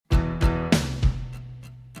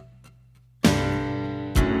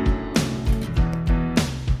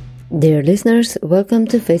Dear listeners, welcome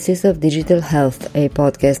to Faces of Digital Health, a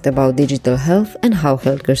podcast about digital health and how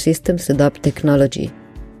healthcare systems adopt technology.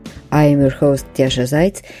 I am your host, Tjasa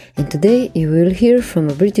Zajc, and today you will hear from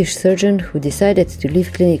a British surgeon who decided to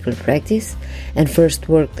leave clinical practice and first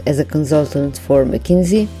worked as a consultant for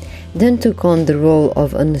McKinsey, then took on the role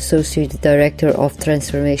of an Associate Director of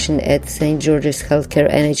Transformation at St. George's Healthcare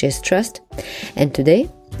NHS Trust, and today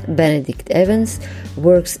Benedict Evans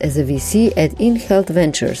works as a VC at InHealth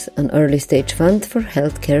Ventures, an early-stage fund for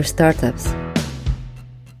healthcare startups.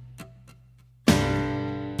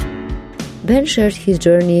 Ben shared his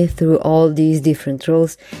journey through all these different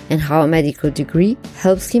roles and how a medical degree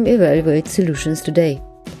helps him evaluate solutions today.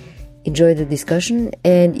 Enjoy the discussion,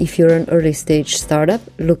 and if you're an early-stage startup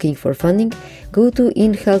looking for funding, go to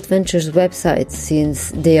InHealth Ventures website since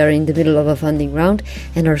they are in the middle of a funding round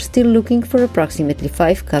and are still looking for approximately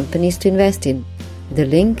 5 companies to invest in. The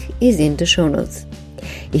link is in the show notes.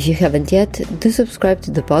 If you haven't yet, do subscribe to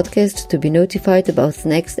the podcast to be notified about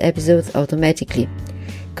next episodes automatically.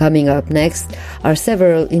 Coming up next are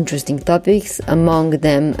several interesting topics, among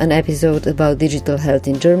them an episode about digital health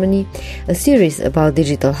in Germany, a series about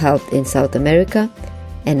digital health in South America,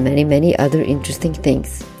 and many other interesting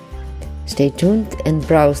things. Stay tuned and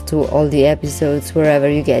browse to all the episodes wherever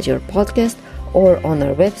you get your podcast or on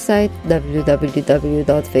our website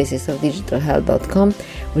www.facesofdigitalhealth.com,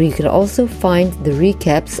 where you can also find the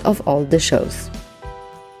recaps of all the shows.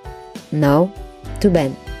 Now to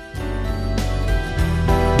Ben.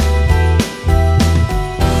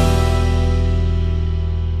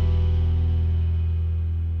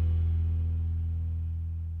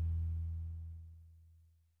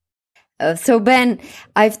 So Ben,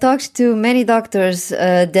 I've talked to many doctors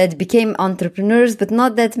that became entrepreneurs, but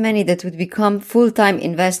not that many that would become full-time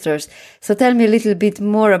investors. So tell me a little bit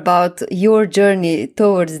more about your journey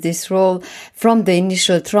towards this role from the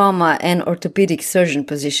initial trauma and orthopedic surgeon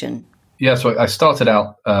position. Yeah, so I started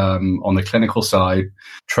out on the clinical side,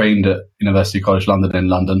 trained at University College London in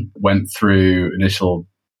London, went through initial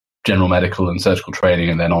general medical and surgical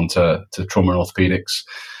training and then on to trauma and orthopedics.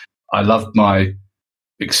 I loved my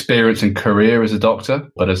experience and career as a doctor,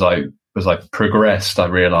 but as I progressed, I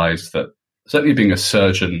realized that certainly being a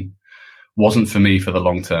surgeon wasn't for me for the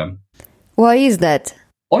long term. Why is that?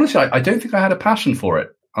 Honestly, I don't think I had a passion for it.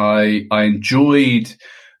 I enjoyed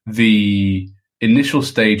the initial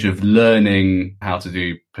stage of learning how to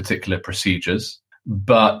do particular procedures,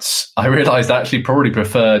 but I realized I actually probably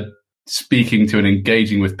preferred speaking to and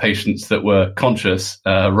engaging with patients that were conscious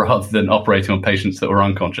rather than operating on patients that were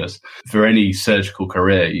unconscious. For any surgical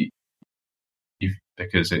career,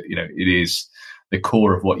 because it is the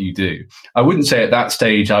core of what you do. I wouldn't say at that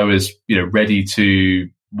stage I was ready to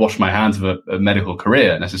wash my hands of a medical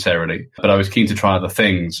career necessarily, but I was keen to try other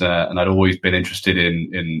things, and I'd always been interested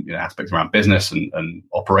in aspects around business and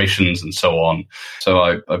operations and so on. So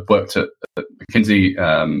I worked at McKinsey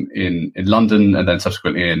in London and then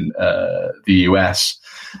subsequently in the US,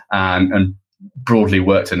 and broadly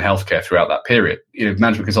worked in healthcare throughout that period.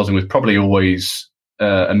 Management consulting was probably always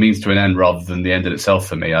a means to an end rather than the end in itself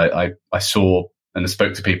for me. I saw and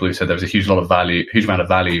spoke to people who said there was a huge amount of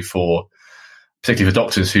value for, particularly for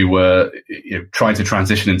doctors who were trying to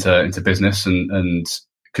transition into business and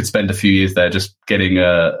could spend a few years there just getting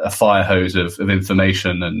a fire hose of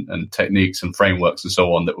information and techniques and frameworks and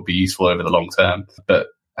so on that would be useful over the long term. But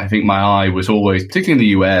I think my eye was always, particularly in the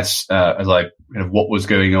US, as what was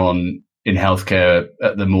going on in healthcare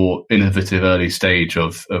at the more innovative early stage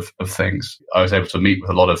of things. I was able to meet with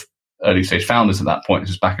a lot of early stage founders at that point. This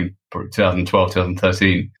was back in 2012,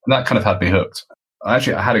 2013. And that kind of had me hooked. I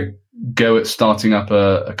had a go at starting up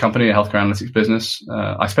a company, a healthcare analytics business.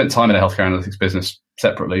 I spent time in a healthcare analytics business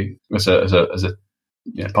separately as a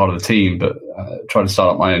part of the team, but tried to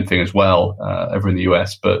start up my own thing as well over in the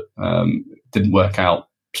US, but didn't work out.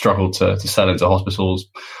 Struggled to sell into hospitals,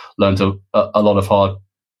 learned a lot of hard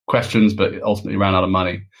questions, but ultimately ran out of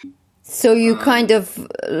money. So you kind of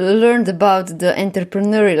learned about the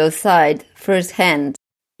entrepreneurial side firsthand.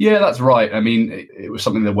 Yeah, that's right. I mean, it was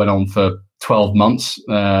something that went on for 12 months,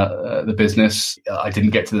 the business. I didn't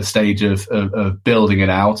get to the stage of building it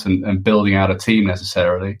out and building out a team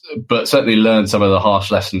necessarily, but certainly learned some of the harsh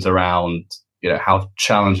lessons around, how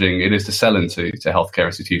challenging it is to sell into healthcare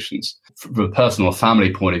institutions. From a personal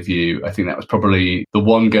family point of view, I think that was probably the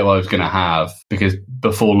one go I was going to have, because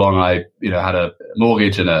before long I, had a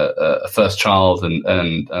mortgage and a first child.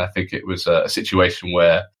 And I think it was a situation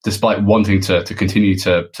where, despite wanting to continue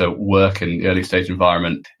to work in the early stage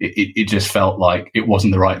environment, it just felt like it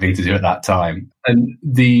wasn't the right thing to do at that time. And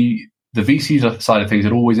the the VC side of things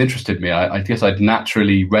had always interested me. I guess I'd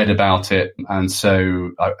naturally read about it. And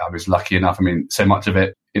so I was lucky enough. I mean, so much of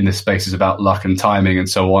it in this space is about luck and timing and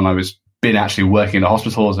so on. I was been actually working in a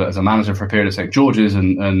hospital as a manager for a period at St. George's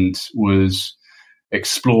and was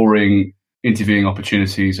exploring interviewing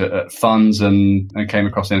opportunities at funds and came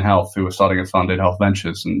across InHealth, who were starting a fund, InHealth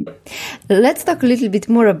Ventures. And let's talk a little bit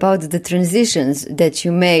more about the transitions that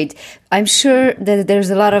you made. I'm sure that there's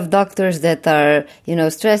a lot of doctors that are,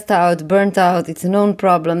 stressed out, burnt out. It's a known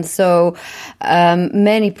problem. So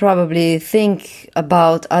many probably think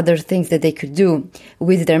about other things that they could do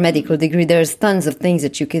with their medical degree. There's tons of things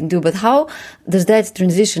that you can do. But how does that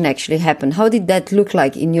transition actually happen? How did that look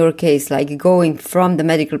like in your case, like going from the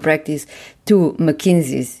medical practice to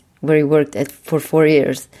McKinsey's, where you worked for 4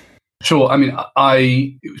 years? Sure. I mean,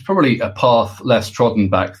 it was probably a path less trodden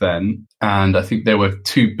back then, and I think there were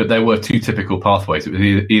two typical pathways. It was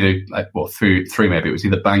either through three maybe. It was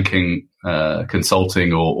either banking,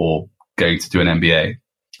 consulting, or going to do an MBA.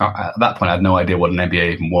 At that point, I had no idea what an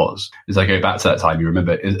MBA even was. As I go back to that time, you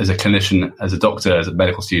remember, as a clinician, as a doctor, as a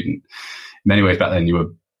medical student, in many ways back then,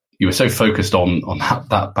 you were so focused on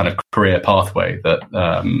that kind of career pathway that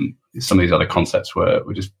some of these other concepts were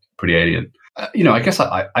just pretty alien. I guess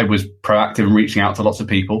I was proactive in reaching out to lots of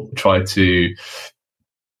people, tried to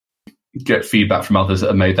get feedback from others that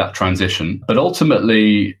had made that transition. But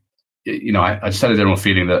ultimately, I just had a general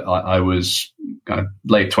feeling that I was kind of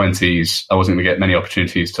late 20s. I wasn't going to get many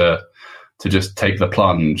opportunities to just take the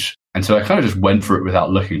plunge. And so I kind of just went for it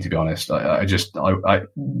without looking, to be honest.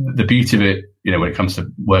 The beauty of it, when it comes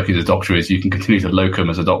to working as a doctor, is you can continue to locum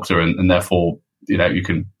as a doctor and therefore, you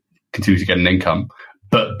can continue to get an income.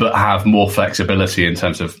 But have more flexibility in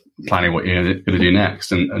terms of planning what you're going to do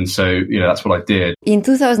next. And so, that's what I did. In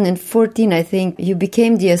 2014, I think, you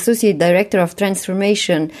became the Associate Director of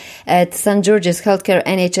Transformation at St. George's Healthcare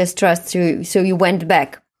NHS Trust. So you went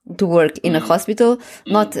back to work in a hospital,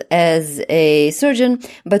 not as a surgeon,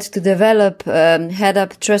 but to develop, head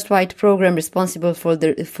up trust-wide program responsible for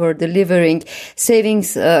delivering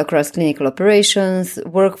savings across clinical operations,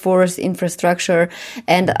 workforce, infrastructure,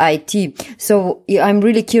 and IT. So I'm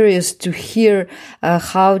really curious to hear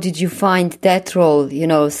how did you find that role?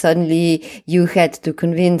 Suddenly you had to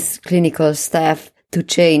convince clinical staff to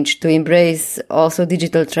change, to embrace also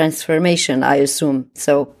digital transformation, I assume.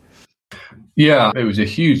 So. Yeah, it was a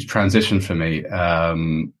huge transition for me.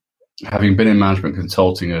 Having been in management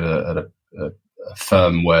consulting at a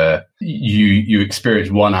firm where you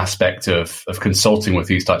experience one aspect of consulting with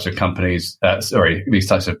these types of companies, these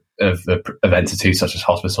types of entities such as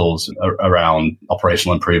hospitals around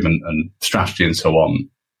operational improvement and strategy and so on,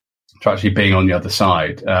 to actually being on the other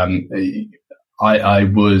side. I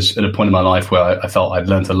was at a point in my life where I felt I'd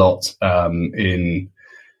learned a lot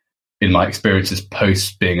in my experiences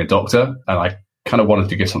post being a doctor, and I kind of wanted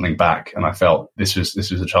to give something back, and I felt this was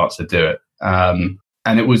a chance to do it.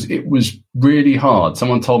 And it was really hard.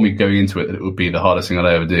 Someone told me going into it that it would be the hardest thing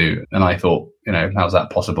I'd ever do, and I thought, how's that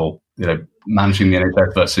possible? Managing the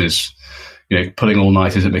NHS versus pulling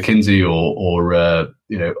all-nighters at McKinsey or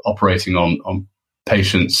operating on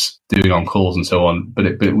patients, doing on calls and so on. But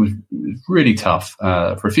it was really tough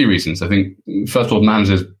for a few reasons. I think first of all,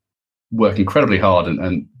 managers work incredibly hard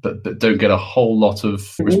but don't get a whole lot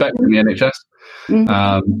of respect in the NHS.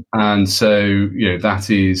 Mm-hmm. And so, that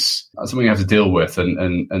is something you have to deal with.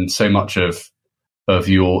 And so much of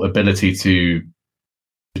your ability to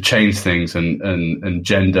change things and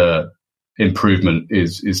gender improvement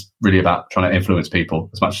is really about trying to influence people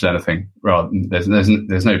as much as anything. Rather,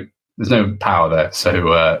 there's no power there.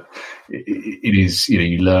 So, it is,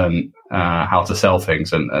 you learn how to sell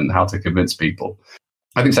things and how to convince people.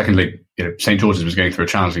 I think secondly, St. George's was going through a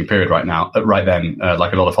challenging period right then,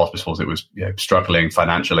 like a lot of hospitals, it was struggling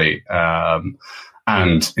financially,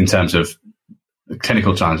 and in terms of the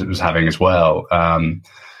clinical challenge it was having as well.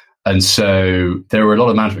 And so there were a lot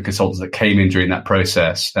of management consultants that came in during that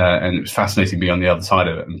process, and it was fascinating being on the other side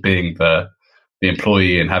of it and being the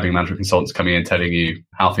employee and having management consultants coming in telling you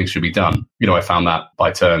how things should be done. I found that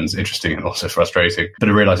by turns interesting and also frustrating, but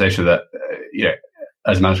a realization that,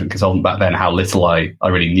 as a management consultant back then, how little I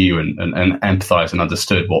really knew and empathized and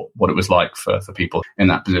understood what it was like for people in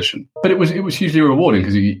that position. But it was hugely rewarding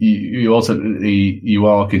because you ultimately you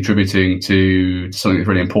are contributing to something that's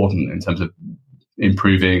really important in terms of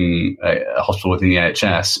improving a hospital within the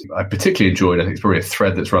NHS. I particularly enjoyed, I think it's probably a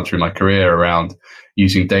thread that's run through my career, around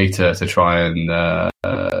using data to try and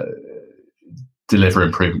deliver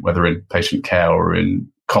improvement, whether in patient care or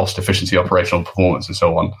in cost efficiency, operational performance, and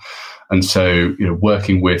so on. And so,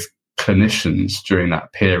 working with clinicians during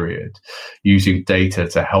that period, using data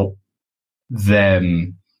to help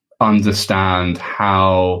them understand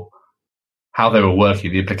how they were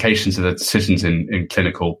working, the implications of the decisions in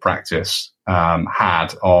clinical practice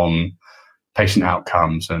had on patient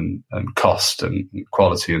outcomes and cost and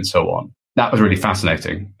quality and so on. That was really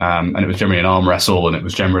fascinating. And it was generally an arm wrestle, and it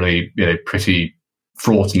was generally, pretty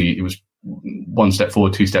fraught, and it was one step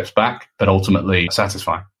forward, two steps back, but ultimately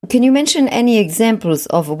satisfying. Can you mention any examples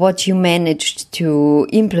of what you managed to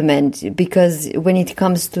implement? Because when it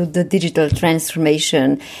comes to the digital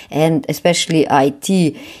transformation and especially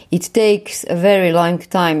IT, it takes a very long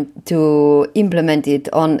time to implement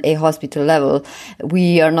it on a hospital level.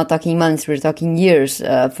 We are not talking months, we're talking years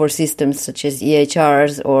for systems such as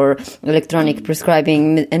EHRs or electronic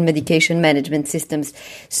prescribing and medication management systems.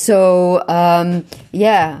 So, how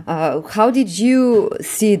did you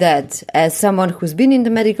see that as someone who's been in the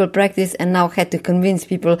medical practice and now had to convince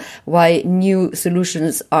people why new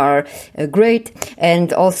solutions are great,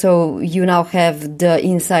 and also you now have the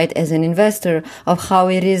insight as an investor of how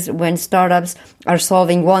it is when startups are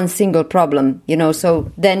solving one single problem,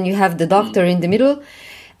 so then you have the doctor in the middle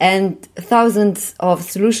and thousands of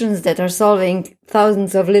solutions that are solving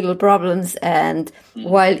thousands of little problems, and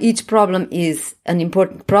while each problem is an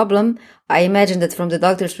important problem, I imagine that from the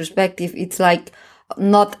doctor's perspective it's like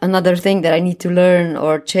not another thing that I need to learn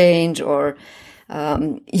or change or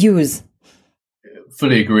use.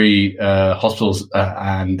 Fully agree. Hospitals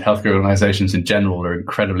and healthcare organizations in general are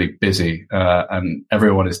incredibly busy, and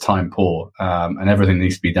everyone is time poor, and everything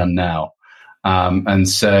needs to be done now. And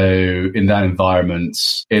so in that environment,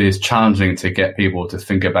 it is challenging to get people to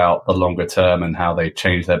think about the longer term and how they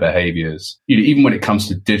change their behaviors. Even when it comes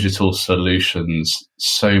to digital solutions,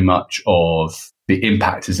 so much of the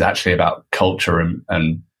impact is actually about culture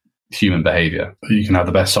and human behavior. You can have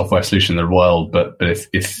the best software solution in the world, but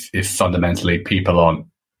if fundamentally people aren't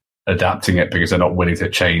adapting it because they're not willing to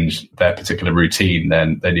change their particular routine,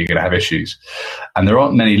 then you're going to have issues. And there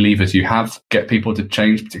aren't many levers you have to get people to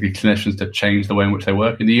change, particularly clinicians, to change the way in which they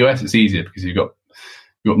work. In the US, it's easier because you've got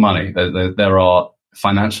money. There are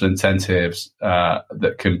financial incentives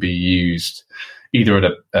that can be used either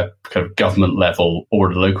at a kind of government level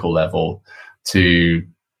or at a local level to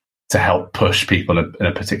help push people in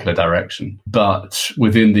a particular direction. But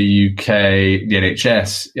within the UK, the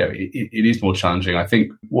NHS, it is more challenging. I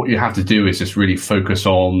think what you have to do is just really focus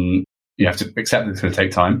on, you have to accept that it's going to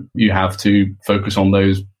take time. You have to focus on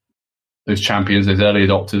those champions, those early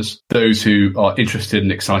adopters, those who are interested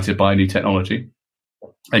and excited by new technology,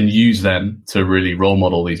 and use them to really role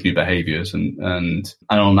model these new behaviors. And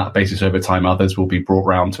on that basis, over time, others will be brought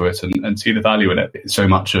around to it and see the value in it. So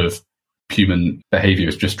much of human behavior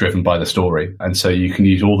is just driven by the story. And so you can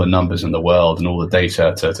use all the numbers in the world and all the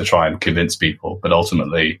data to try and convince people. But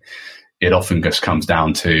ultimately, it often just comes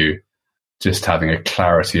down to just having a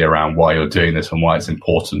clarity around why you're doing this and why it's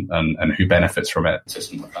important and who benefits from it,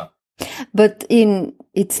 something like that. But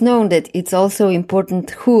it's known that it's also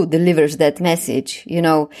important who delivers that message.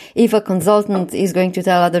 If a consultant is going to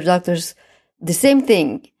tell other doctors the same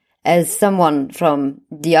thing as someone from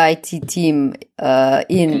the IT team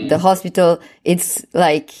in the hospital, it's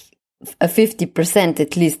like a 50%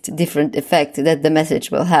 at least different effect that the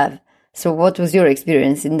message will have. So what was your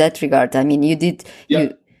experience in that regard? I mean, you did... Yeah.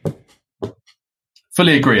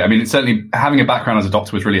 Fully agree. I mean, it's certainly having a background as a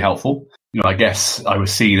doctor was really helpful. I guess I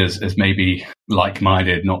was seen as maybe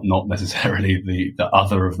like-minded, not necessarily the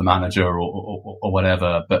other of the manager or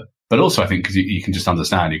whatever, but also I think because you can just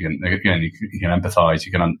understand, you can empathize,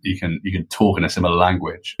 you can talk in a similar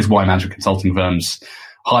language. It's why management consulting firms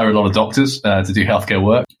hire a lot of doctors to do healthcare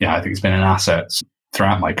work. I think it's been an asset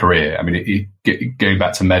throughout my career. I mean, going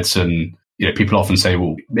back to medicine, people often say,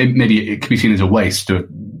 well, maybe it could be seen as a waste to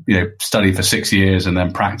study for 6 years and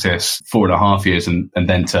then practice 4.5 years and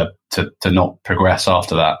then to not progress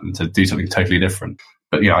after that and to do something totally different.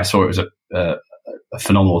 But I saw it as a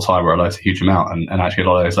phenomenal time where I learned a huge amount, and actually a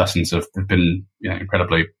lot of those lessons have been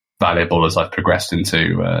incredibly valuable as I've progressed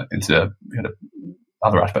into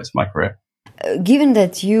other aspects of my career. Given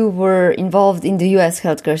that you were involved in the US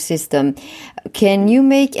healthcare system, can you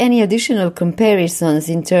make any additional comparisons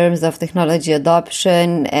in terms of technology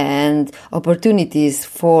adoption and opportunities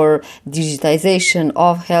for digitization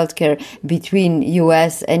of healthcare between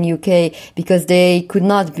US and UK? Because they could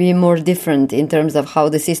not be more different in terms of how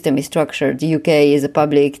the system is structured. The UK is a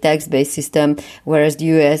public tax-based system, whereas the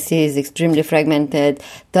US is extremely fragmented,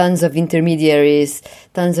 tons of intermediaries,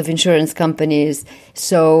 tons of insurance companies.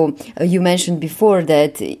 So you mentioned before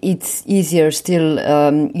that it's easier still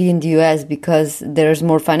in the US because there's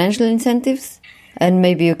more financial incentives, and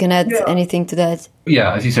maybe you can add anything to that.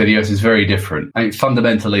 Yeah, as you say, the US is very different. I mean,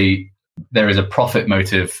 fundamentally, there is a profit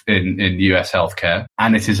motive in US healthcare,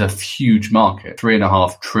 and it is a huge market,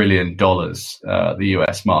 $3.5 trillion, the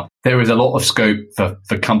US market. There is a lot of scope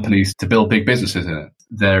for companies to build big businesses in it.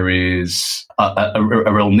 There is a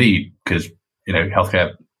real need because,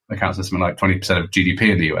 healthcare accounts for something like 20% of GDP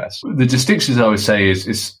in the US. The distinctions I would say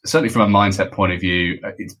is certainly from a mindset point of view,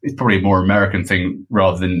 it's probably a more American thing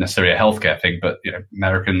rather than necessarily a healthcare thing, but,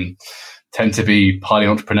 American tend to be highly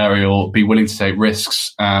entrepreneurial, be willing to take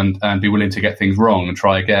risks and be willing to get things wrong and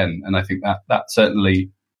try again. And I think that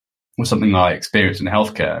certainly was something I experienced in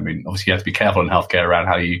healthcare. I mean, obviously you have to be careful in healthcare around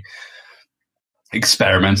how you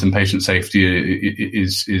experiment, and patient safety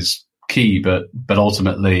is key, but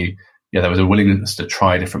ultimately, there was a willingness to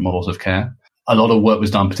try different models of care. A lot of work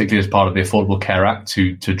was done, particularly as part of the Affordable Care Act,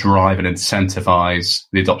 to drive and incentivize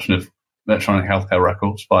the adoption of electronic healthcare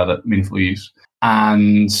records by the meaningful use.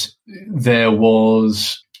 And there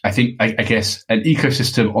was, I guess, an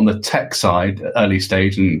ecosystem on the tech side, early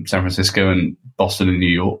stage in San Francisco and Boston and New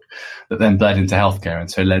York, that then bled into healthcare,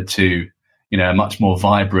 and so led to, a much more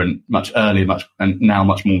vibrant, much earlier, and now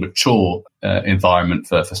much more mature environment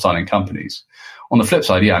for starting companies. On the flip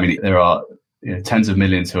side, there are tens of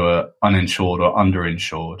millions who are uninsured or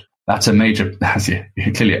underinsured. That's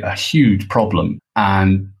clearly a huge problem.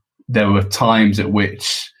 And there were times at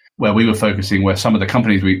where we were focusing, where some of the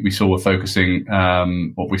companies we saw were focusing,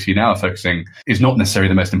 what we see now are focusing, is not necessarily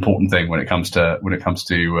the most important thing when it comes to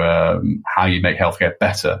how you make healthcare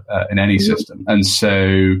better in any system. And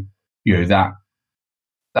so,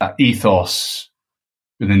 that ethos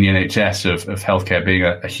within the NHS of healthcare being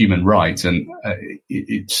a human right, and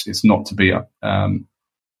it's not to be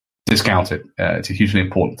discounted. It's a hugely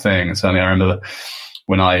important thing. And certainly, I remember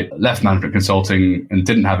when I left management consulting and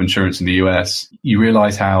didn't have insurance in the US, you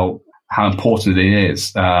realize how important it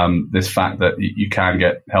is, this fact that you can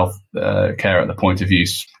get health care at the point of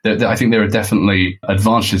use. I think there are definitely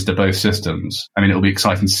advantages to both systems. I mean, it'll be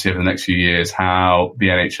exciting to see over the next few years how the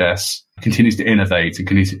NHS continues to innovate and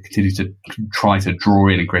continues to try to draw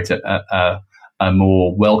in and create a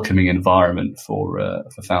more welcoming environment for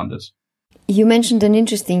founders. You mentioned an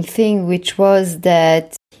interesting thing, which was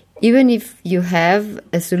that even if you have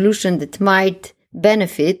a solution that might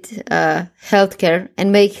benefit healthcare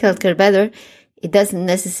and make healthcare better, it doesn't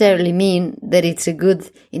necessarily mean that it's a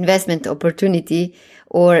good investment opportunity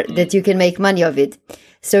or that you can make money of it.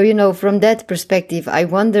 So, from that perspective, I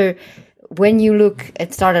wonder, when you look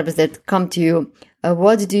at startups that come to you,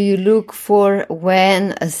 what do you look for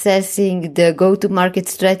when assessing the go-to-market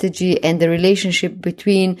strategy and the relationship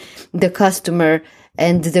between the customer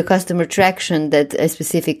and the customer traction that a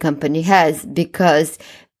specific company has? Because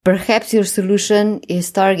perhaps your solution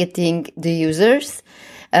is targeting the users,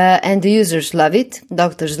 and the users love it,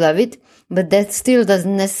 doctors love it, but that still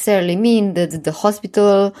doesn't necessarily mean that the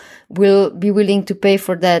hospital will be willing to pay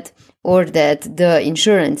for that, or that the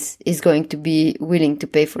insurance is going to be willing to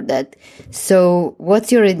pay for that. So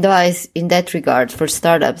what's your advice in that regard for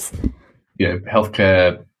startups?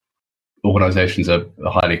 Healthcare organizations are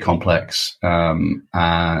highly complex. And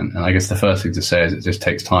I guess the first thing to say is it just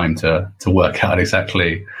takes time to work out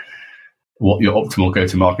exactly what your optimal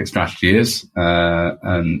go-to-market strategy is,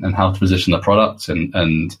 and how to position the product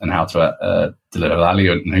and how to deliver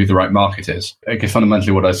value and who the right market is. I guess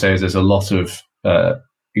fundamentally what I say is there's a lot of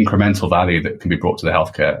incremental value that can be brought to the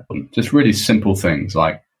healthcare. Just really simple things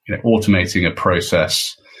like automating a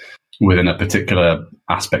process within a particular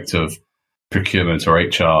aspect of procurement or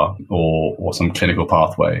HR or some clinical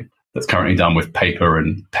pathway that's currently done with paper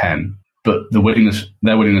and pen. But their willingness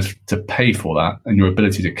to pay for that and your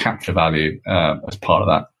ability to capture value as part of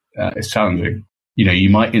that is challenging. You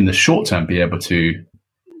might in the short term be able to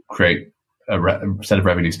create a set of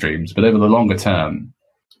revenue streams, but over the longer term,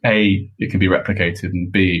 A, it can be replicated,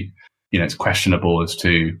 and B, it's questionable as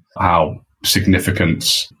to how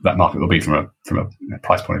significant that market will be from a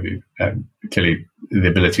price point of view. Clearly, the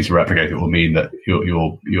ability to replicate it will mean that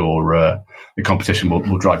the competition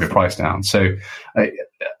will drive your price down. So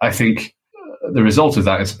I think the result of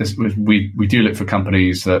that is we do look for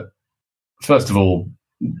companies that, first of all,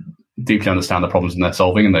 deeply understand the problems that they're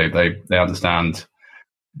solving, and they understand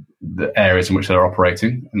the areas in which they're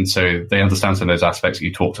operating, and so they understand some of those aspects that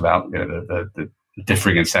you talked about, the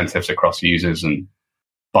differing incentives across users and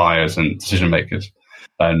buyers and decision makers,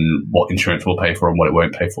 and what insurance will pay for and what it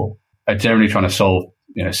won't pay for. Are generally trying to solve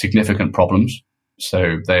significant problems.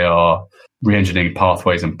 So they are re-engineering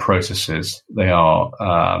pathways and processes. They are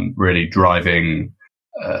really driving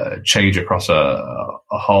change across a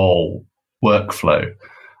whole workflow.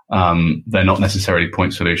 They're not necessarily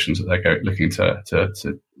point solutions that they're looking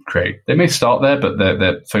to create. They may start there, but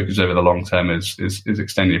their focus over the long term is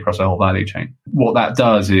extending across the whole value chain. What that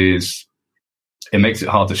does is it makes it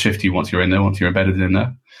hard to shift you once you're in there, once you're embedded in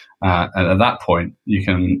there. And at that point, you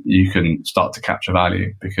can start to capture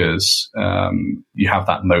value because you have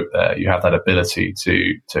that moat there. You have that ability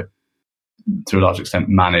to a large extent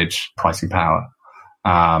manage pricing power,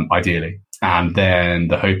 ideally. And then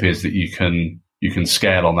the hope is that you can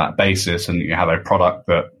scale on that basis, and you have a product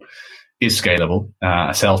that is scalable,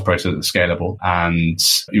 a sales process that's scalable, and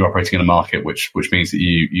you're operating in a market which means that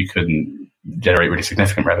you can generate really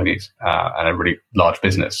significant revenues and a really large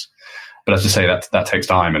business. But as I say, that takes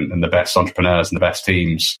time, and the best entrepreneurs and the best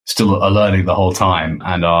teams still are learning the whole time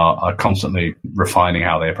and are constantly refining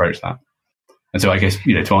how they approach that. And so I guess,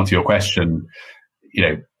 to answer your question,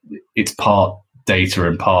 it's part data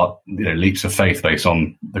and part, leaps of faith based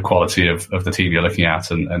on the quality of the team you're looking at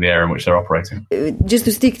and the area in which they're operating. Just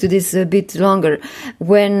to stick to this a bit longer,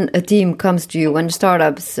 when a team comes to you, when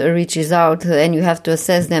startups reaches out and you have to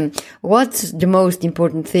assess them, what's the most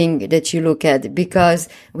important thing that you look at? Because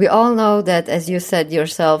we all know that, as you said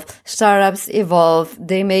yourself, startups evolve,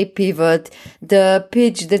 they may pivot, the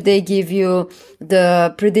pitch that they give you,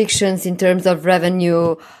 the predictions in terms of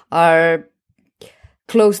revenue are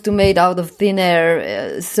close to made out of thin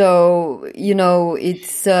air. So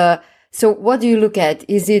what do you look at?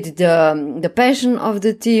 Is it the passion of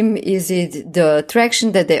the team? Is it the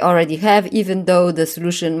traction that they already have, even though the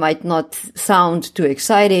solution might not sound too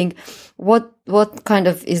exciting? What kind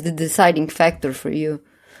of is the deciding factor for you?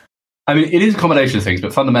 I mean, it is a combination of things,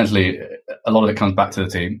 but fundamentally, a lot of it comes back to the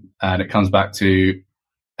team, and it comes back to,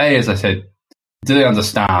 as I said, do they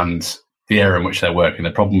understand the area in which they're working,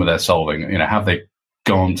 the problem that they're solving? Have they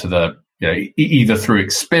gone to the, either through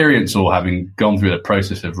experience or having gone through the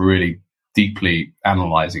process of really deeply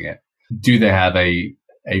analyzing it? Do they have a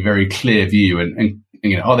very clear view? And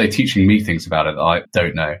are they teaching me things about it that I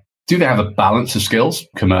don't know? Do they have a balance of skills,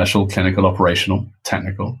 commercial, clinical, operational,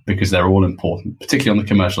 technical? Because they're all important, particularly on the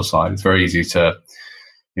commercial side. It's very easy to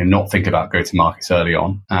not think about go-to-markets early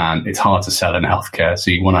on, and it's hard to sell in healthcare. So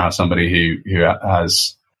you want to have somebody who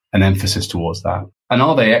has an emphasis towards that. And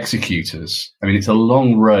are they executors? I mean, it's a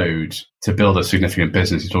long road to build a significant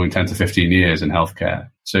business. You're talking 10 to 15 years in healthcare.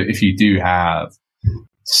 So if you do have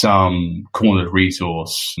some cornered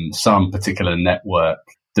resource and some particular network,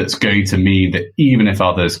 that's going to mean that even if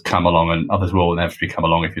others come along, and others will inevitably come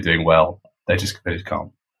along if you're doing well, they just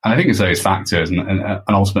can't. And I think it's those factors, and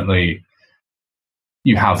ultimately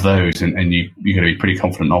you have those, and you're going to be pretty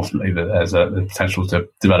confident ultimately that there's the potential to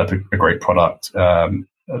develop a great product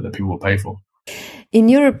that people will pay for. In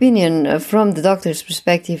your opinion, from the doctor's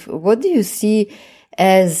perspective, what do you see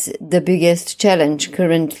as the biggest challenge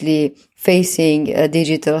currently facing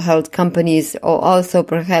digital health companies, or also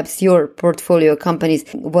perhaps your portfolio companies?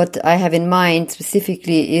 What I have in mind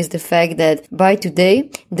specifically is the fact that by today,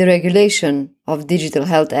 the regulation of digital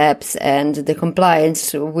health apps and the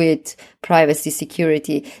compliance with privacy,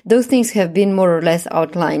 security, those things have been more or less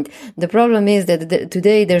outlined. The problem is that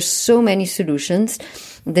today there's so many solutions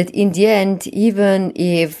that in the end, even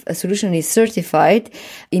if a solution is certified,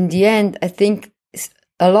 in the end, I think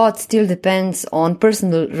a lot still depends on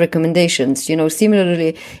personal recommendations.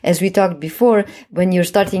 Similarly, as we talked before, when you're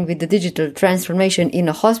starting with the digital transformation in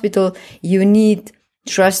a hospital, you need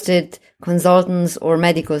trusted consultants or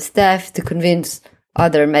medical staff to convince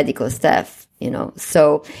other medical staff,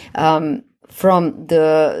 So, from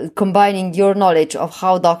the combining your knowledge of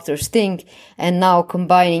how doctors think and now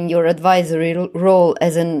combining your advisory role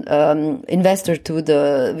as an investor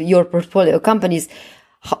to your portfolio companies,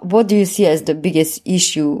 what do you see as the biggest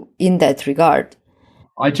issue in that regard?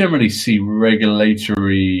 I generally see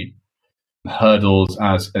regulatory hurdles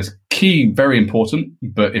as key, very important.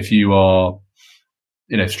 But if you are,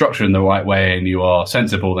 structured in the right way and you are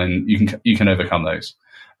sensible, then you can overcome those.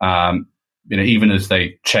 Even as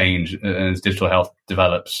they change and as digital health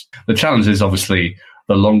develops. The challenge is obviously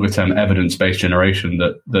the longer term evidence-based generation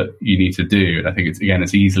that you need to do. And I think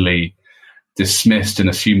it's easily dismissed and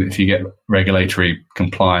assumed that if you get regulatory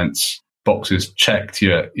compliance boxes checked,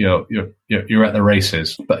 you're at the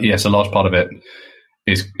races. But yes, a large part of it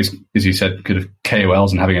is as you said, kind of KOLs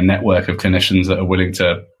and having a network of clinicians that are willing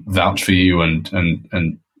to vouch for you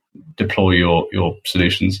and deploy your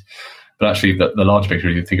solutions. But actually, the large picture,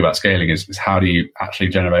 if you think about scaling, is how do you actually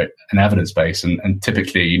generate an evidence base? And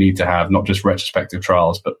typically, you need to have not just retrospective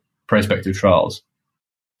trials, but prospective trials.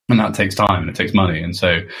 And that takes time and it takes money. And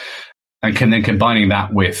so, then combining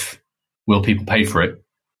that with, will people pay for it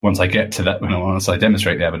once I get to that, once I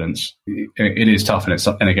demonstrate the evidence, it is tough.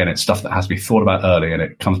 And again, it's stuff that has to be thought about early, and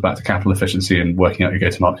it comes back to capital efficiency and working out your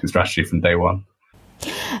go-to-market strategy from day one.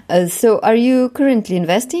 So are you currently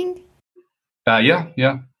investing?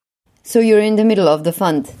 Yeah. So you're in the middle of the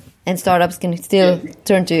fund and startups can still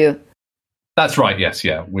turn to you? That's right, yes,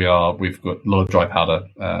 yeah. We've got a lot of dry powder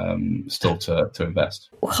still to invest.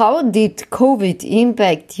 How did COVID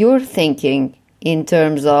impact your thinking in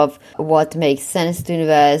terms of what makes sense to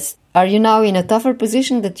invest? Are you now in a tougher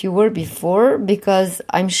position that you were before? Because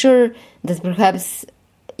I'm sure that perhaps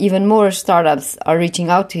even more startups are reaching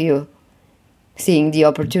out to you, seeing the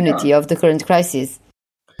opportunity of the current crisis.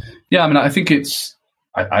 Yeah, I mean, I think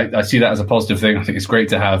I see that as a positive thing. I think it's great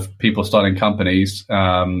to have people starting companies.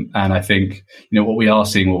 And I think, what we are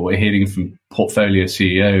seeing, what we're hearing from portfolio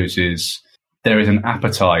CEOs is there is an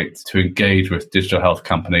appetite to engage with digital health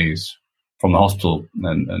companies from the hospital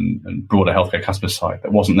and broader healthcare customer side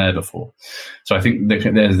that wasn't there before. So I think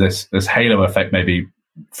there's this halo effect maybe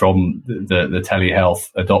from the telehealth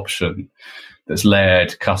adoption that's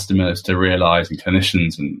led customers to realize, and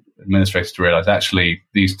clinicians and administrators to realize, actually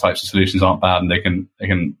these types of solutions aren't bad and they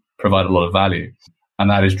can provide a lot of value. And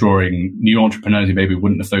that is drawing new entrepreneurs who maybe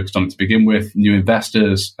wouldn't have focused on it to begin with, new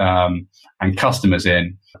investors and customers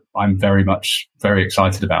in. I'm very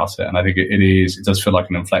excited about it. And I think it does feel like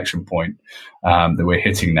an inflection point that we're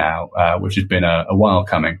hitting now, which has been a while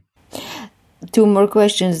coming. Two more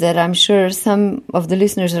questions that I'm sure some of the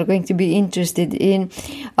listeners are going to be interested in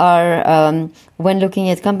are, when looking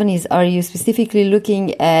at companies, are you specifically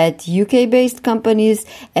looking at UK-based companies?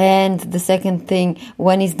 And the second thing,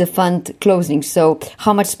 when is the fund closing? So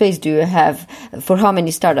how much space do you have for how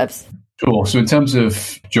many startups? Sure. So in terms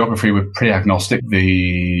of geography, we're pretty agnostic.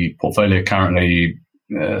 The portfolio currently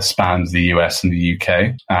spans the US and the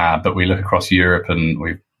UK, but we look across Europe and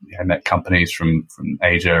we've met companies from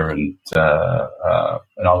Asia and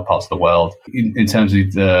other parts of the world. In terms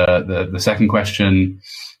of the second question,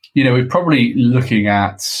 we're probably looking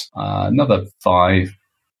at another 5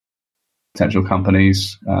 potential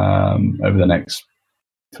companies over the next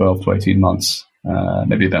 12 to 18 months.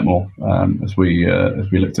 Maybe a bit more as we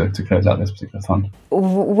look to close out this particular fund.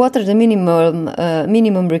 What are the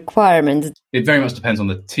minimum requirements? It very much depends on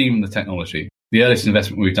the team and the technology. The earliest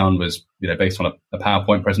investment we've done was, based on a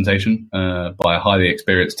PowerPoint presentation by a highly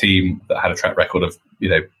experienced team that had a track record of,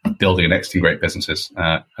 building and exiting great businesses,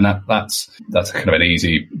 and that's kind of an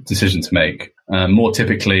easy decision to make. More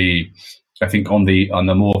typically, I think on the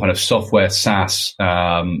more kind of software SaaS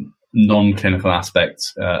non-clinical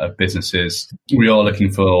aspects of businesses, we are looking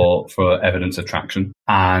for evidence of traction.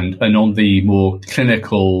 And on the more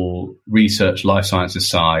clinical research life sciences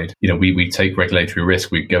side, we take regulatory risk.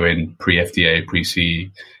 We go in pre-FDA, pre-CE,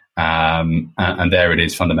 and there it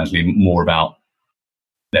is fundamentally more about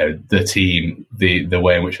the team, the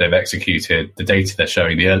way in which they've executed, the data they're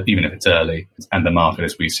showing, even if it's early, and the market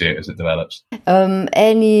as we see it as it develops.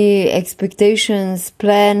 Any expectations,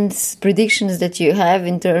 plans, predictions that you have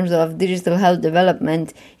in terms of digital health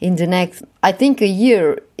development in the next, I think a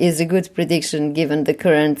year is a good prediction given the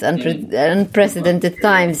current unprecedented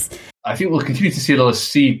times. I think we'll continue to see a lot of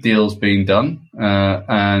seed deals being done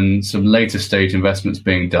and some later stage investments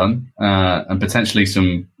being done and potentially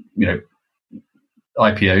some,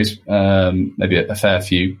 IPOs, maybe a fair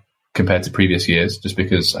few compared to previous years, just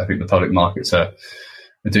because I think the public markets are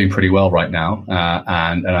doing pretty well right now.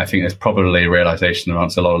 And I think there's probably a realization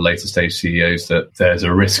amongst a lot of later stage CEOs that there's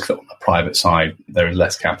a risk that on the private side, there is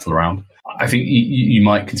less capital around. I think you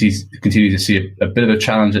might continue to see a bit of a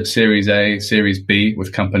challenge at Series A, Series B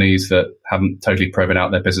with companies that haven't totally proven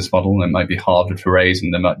out their business model. It might be harder to raise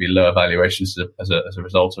and there might be lower valuations as a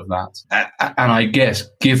result of that. And I guess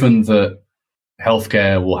given that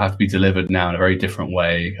healthcare will have to be delivered now in a very different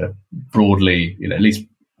way, broadly, at least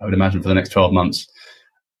I would imagine for the next 12 months,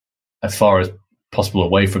 as far as possible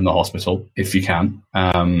away from the hospital, if you can,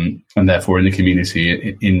 and therefore in the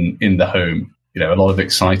community, in the home. A lot of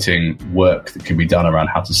exciting work that can be done around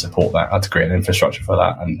how to support that, how to create an infrastructure for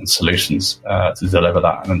that and solutions to deliver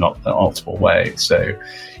that in an optimal way. So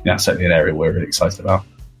that's certainly an area we're really excited about.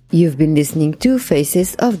 You've been listening to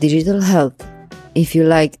Faces of Digital Health. If you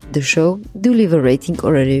liked the show, do leave a rating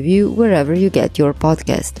or a review wherever you get your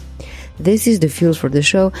podcast. This is the fuel for the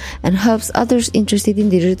show and helps others interested in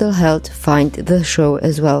digital health find the show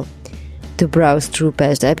as well. To browse through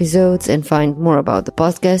past episodes and find more about the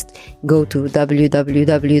podcast, go to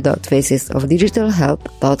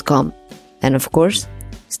www.facesofdigitalhealth.com. And of course,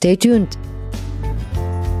 stay tuned.